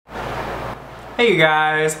Hey you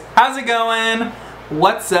guys, how's it going?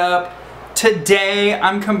 What's up? Today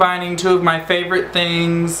I'm combining two of my favorite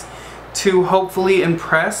things to hopefully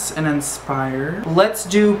impress and inspire. Let's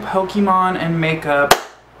do Pokemon and makeup.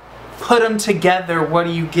 Put them together, what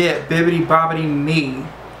do you get? Bibbidi bobbidi me.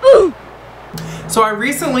 Ooh. So I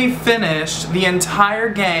recently finished the entire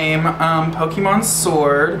game, Pokemon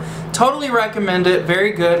Sword. Totally recommend it,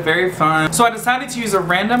 very good, very fun. So I decided to use a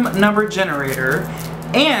random number generator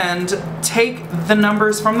and take the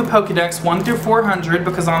numbers from the Pokedex 1 through 400,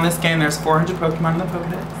 because on this game there's 400 Pokemon in the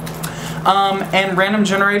Pokedex, and random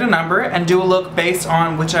generate a number and do a look based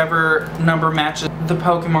on whichever number matches the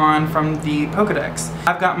Pokemon from the Pokedex.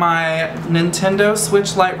 I've got my Nintendo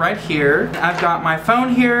Switch Lite right here. I've got my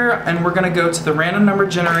phone here, and we're gonna go to the random number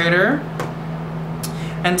generator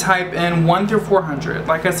and type in 1 through 400.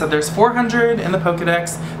 Like I said, there's 400 in the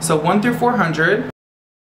Pokedex, so 1 through 400.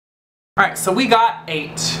 Alright, so we got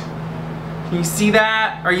 8. Can you see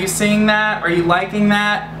that? Are you seeing that? Are you liking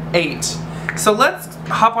that? 8. So let's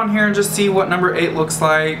hop on here and just see what number 8 looks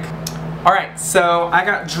like. Alright, so I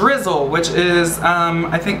got Drizzle, which is,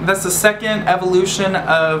 I think that's the second evolution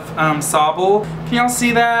of Sobble. Can y'all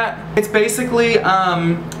see that? It's basically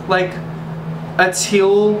like a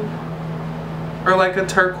teal or like a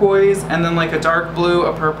turquoise, and then like a dark blue,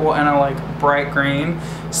 a purple, and a like bright green.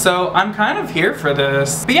 So I'm kind of here for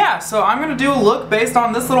this. But yeah, so I'm gonna do a look based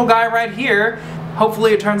on this little guy right here.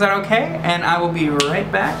 Hopefully it turns out okay, and I will be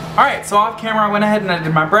right back. Alright, so off camera I went ahead and I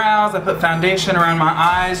did my brows. I put foundation around my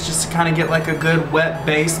eyes just to kind of get like a good wet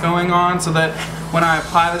base going on so that when I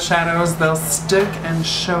apply the shadows they'll stick and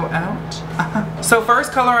show out. So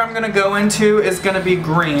first color I'm going to go into is going to be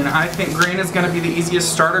green. I think green is going to be the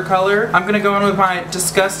easiest starter color. I'm going to go in with my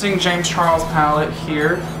disgusting James Charles palette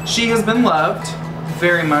here. She has been loved,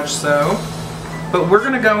 very much so. But we're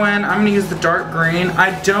gonna go in, I'm gonna use the dark green.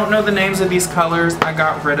 I don't know the names of these colors. I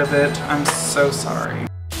got rid of it. I'm so sorry.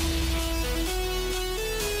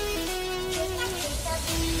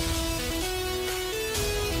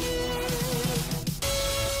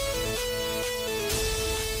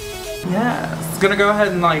 Yes. Gonna go ahead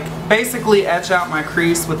and like basically etch out my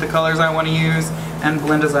crease with the colors I want to use and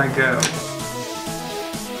blend as I go.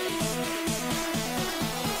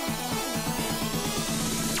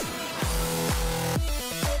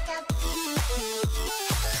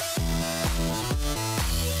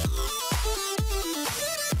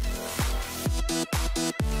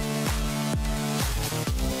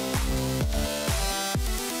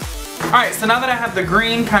 Alright, so now that I have the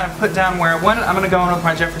green kind of put down where I want it, I'm going to go in with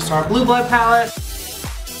my Jeffree Star Blue Blood palette.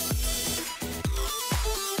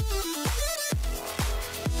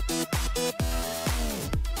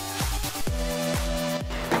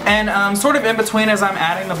 And sort of in between as I'm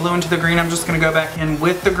adding the blue into the green, I'm just going to go back in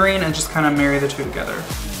with the green and just kind of marry the two together.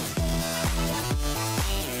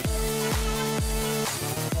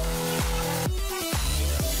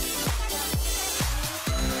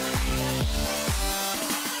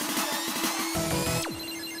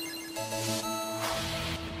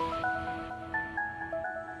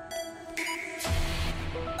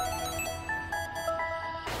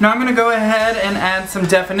 Now I'm going to go ahead and add some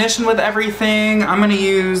definition with everything. I'm going to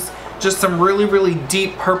use just some really, really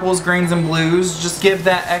deep purples, greens, and blues. Just give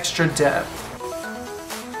that extra depth.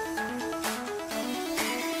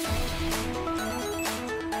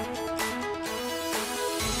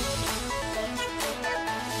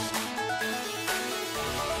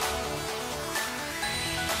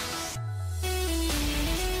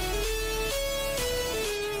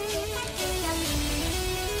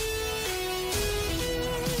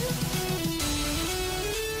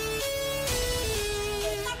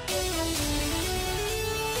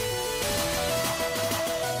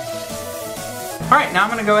 Alright, now I'm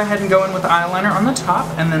going to go ahead and go in with eyeliner on the top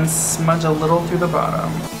and then smudge a little through the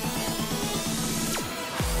bottom.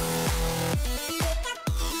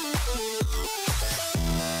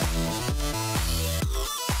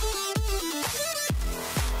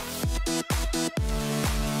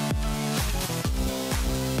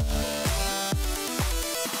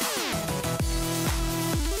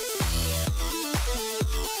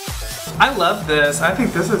 I love this. I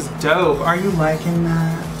think this is dope. Are you liking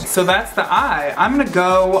that? So that's the eye. I'm gonna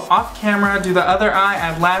go off camera, do the other eye,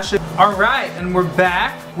 add lashes. All right, and we're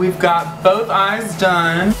back. We've got both eyes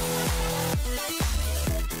done.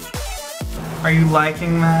 Are you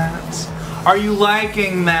liking that? Are you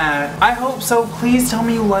liking that? I hope so. Please tell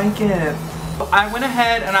me you like it. I went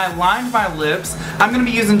ahead and I lined my lips. I'm going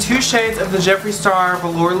to be using 2 shades of the Jeffree Star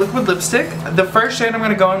Velour Liquid Lipstick. The first shade I'm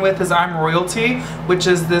going to go in with is I'm Royalty, which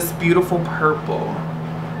is this beautiful purple.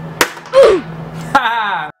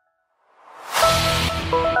 Ha!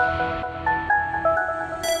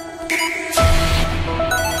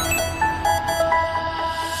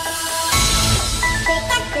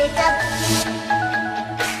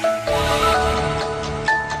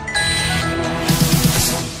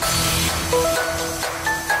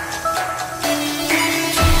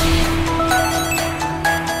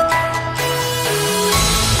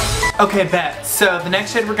 Okay, bet. So the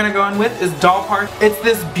next shade we're gonna go in with is Doll Park. It's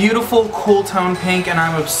this beautiful cool tone pink and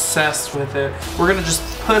I'm obsessed with it. We're gonna just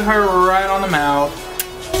put her right on the mouth.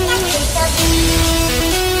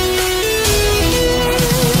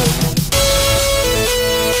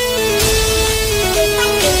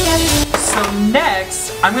 So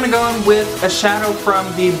next, I'm gonna go in with a shadow from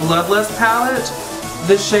the Bloodlust palette.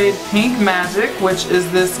 The shade Pink Magic, which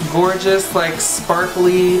is this gorgeous, like,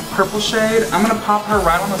 sparkly purple shade. I'm gonna pop her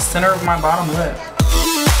right on the center of my bottom lip.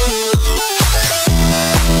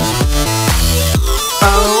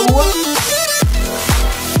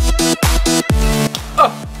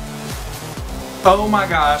 Oh my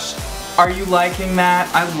gosh. Are you liking that?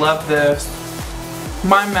 I love this.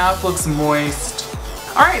 My mouth looks moist.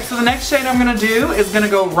 Alright, so the next shade I'm gonna do is gonna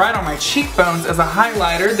go right on my cheekbones as a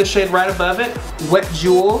highlighter. The shade right above it, Wet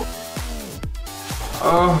Jewel.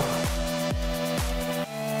 Oh.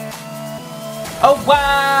 Oh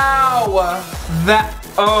wow!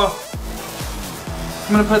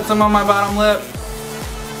 I'm gonna put some on my bottom lip.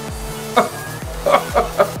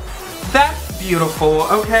 That's beautiful,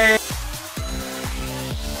 okay?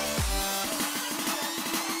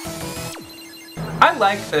 I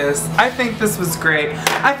like this. I think this was great.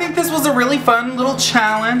 I think this was a really fun little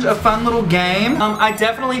challenge, a fun little game. I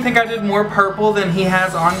definitely think I did more purple than he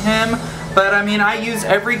has on him, but I mean, I used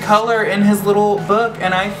every color in his little book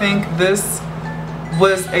and I think this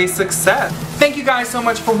was a success. Thank you guys so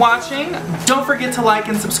much for watching. Don't forget to like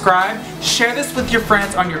and subscribe. Share this with your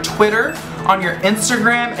friends on your Twitter, on your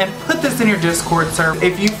Instagram, and put this in your Discord server.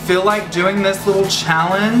 If you feel like doing this little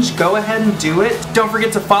challenge, go ahead and do it. Don't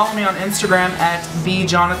forget to follow me on Instagram at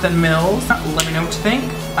thejonathanmills. Let me know what you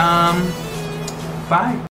think. Bye.